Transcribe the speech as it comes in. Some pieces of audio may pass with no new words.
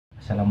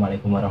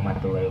Assalamualaikum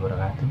warahmatullahi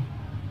wabarakatuh.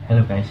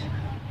 Hello guys,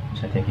 I'm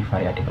Satya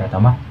Ghifari A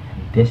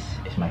and this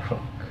is my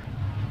vlog.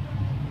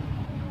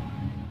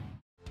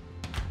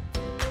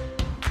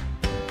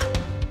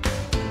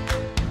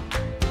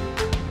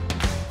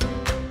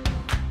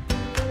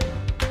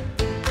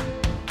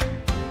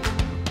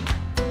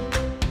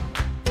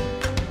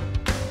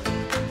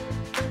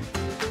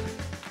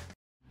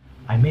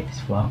 I made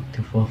this vlog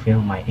to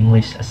fulfill my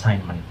English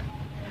assignment.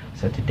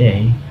 So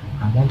today,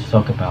 I want to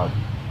talk about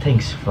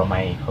things from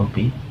my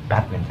hobby,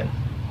 badminton.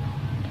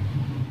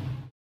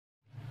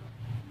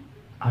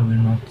 I will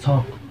not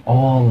talk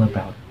all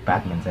about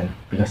badminton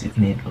because it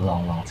needs a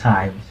long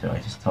time, so I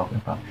just talk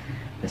about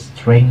the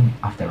string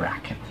of the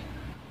racket.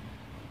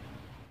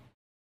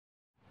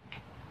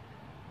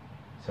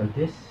 So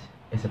this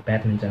is a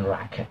badminton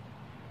racket,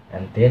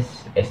 and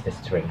this is the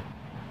string.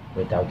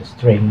 Without the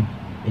string,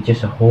 it's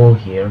just a hole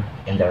here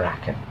in the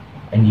racket,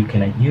 and you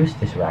cannot use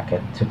this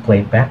racket to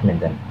play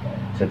badminton.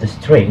 So the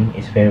string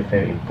is very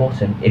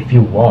important if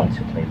you want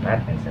to play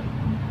badminton.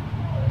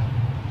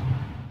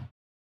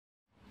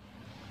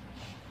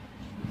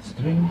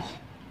 Strings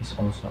is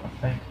also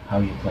affect how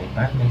you play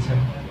badminton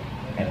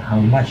and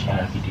how much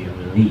energy do you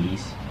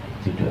release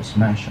to do a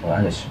smash or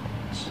other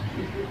sports.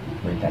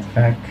 With that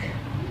fact,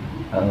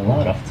 a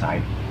lot of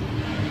type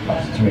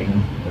of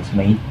string was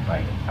made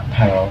by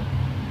apparel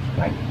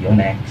like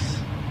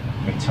Yonex,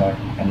 Victor,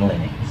 and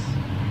Linux.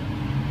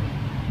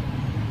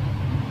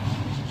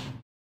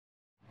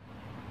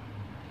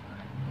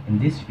 In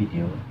this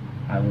video,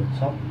 I will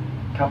talk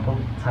couple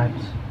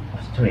types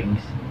of strings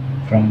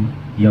from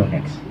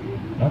Yonex,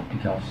 not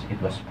because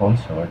it was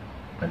sponsored,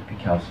 but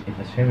because it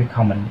was very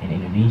common in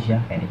Indonesia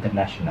and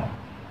international.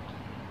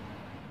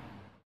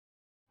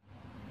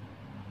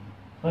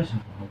 First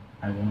of all,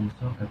 I want to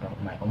talk about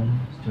my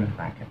own string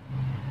racket.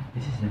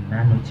 This is the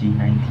Nano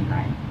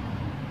G99.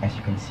 As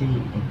you can see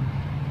in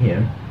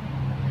here,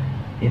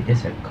 it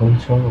is a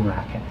control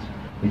racket,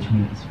 which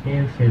means it's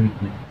very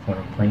good for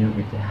a player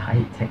with a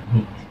high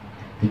technique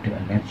to do a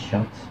net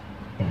shot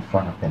in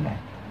front of the net.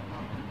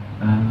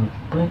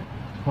 But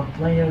for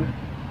players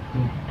who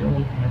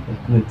don't have a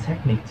good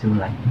technique too,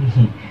 like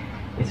me,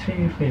 it's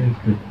very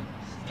good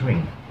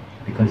string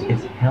because it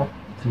helps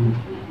to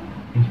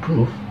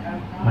improve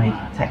my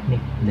technique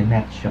in the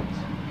net shots.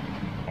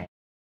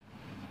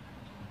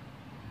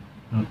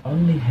 Not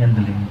only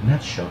handling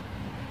net shot,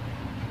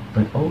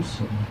 but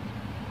also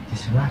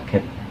this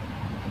racket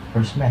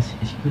for smash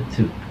is good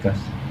too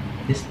because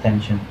this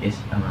tension is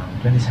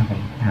around 27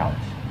 pounds.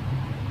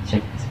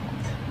 Check this out.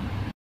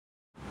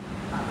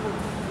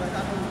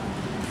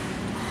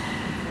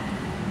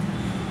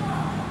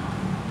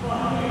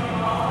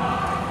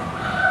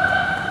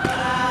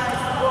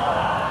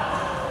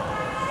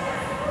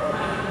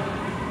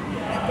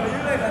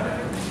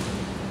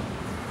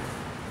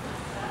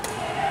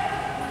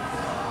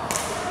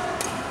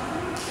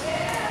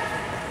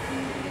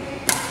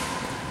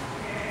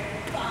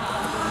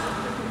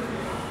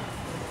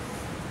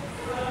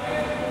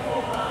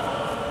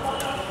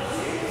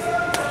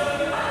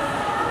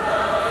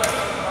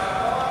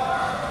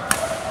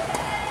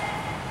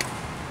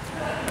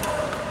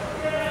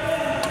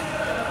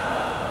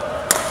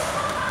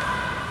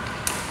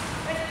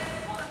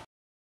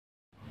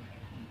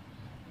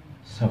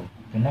 So,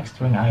 the next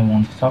string I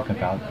want to talk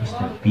about is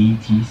the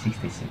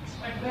BG66.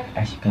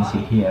 As you can see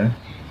here,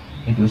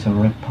 it was a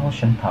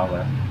repulsion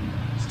power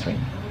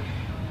string.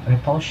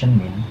 Repulsion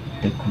means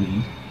the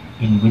degree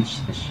in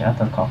which the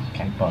shuttlecock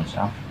can bounce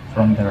off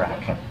from the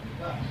racket,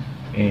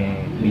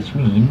 which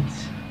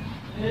means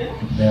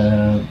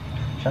the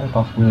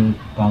shuttlecock will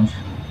bounce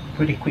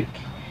pretty quick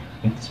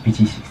with this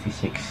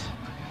BG66.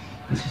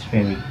 This is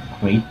very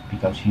great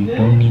because you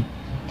don't need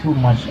too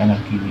much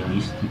energy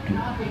release to do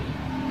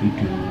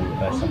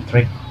some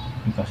trick,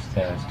 because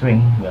the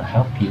string will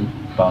help you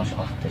bounce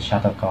off the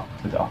shuttlecock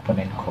to the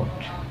opponent court.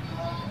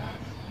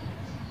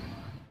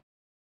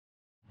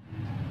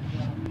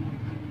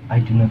 I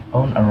do not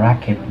own a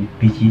racket with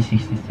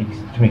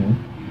BG66 string,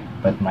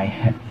 but my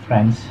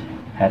friends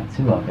had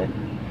two of it.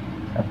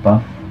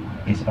 Above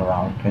is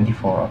around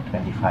 24 or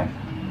 25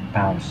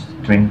 pounds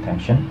string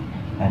tension,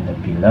 and the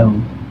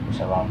below is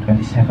around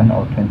 27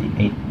 or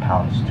 28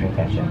 pounds string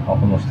tension,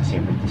 almost the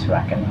same with this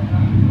racket.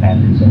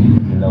 And the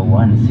below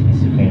ones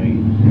is very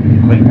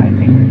great, I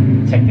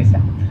think. Check this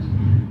out.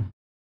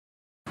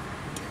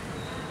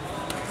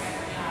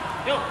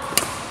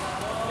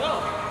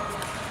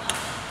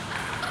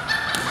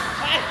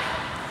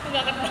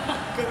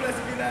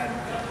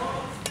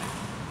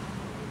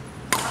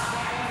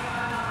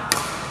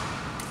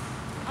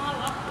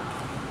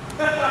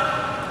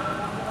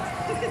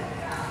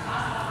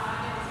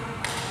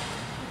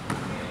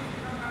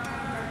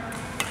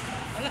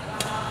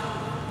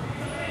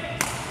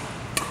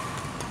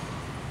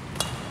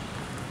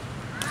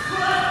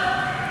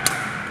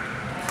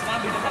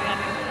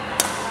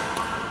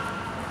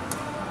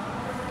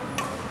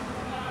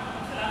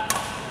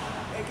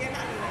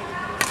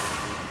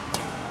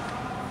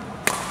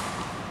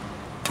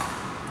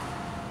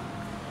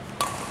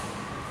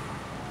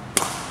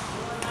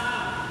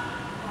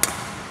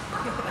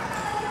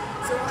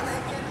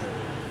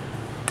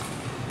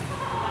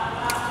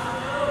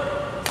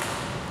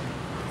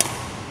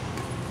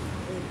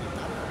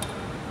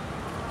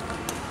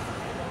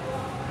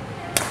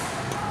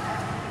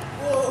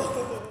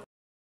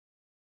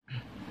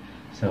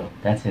 So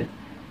that's it.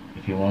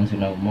 If you want to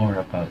know more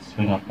about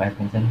swing of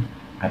badminton,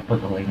 I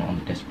put a link on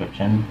the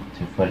description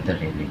to further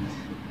readings.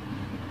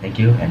 Thank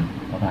you and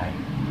bye bye.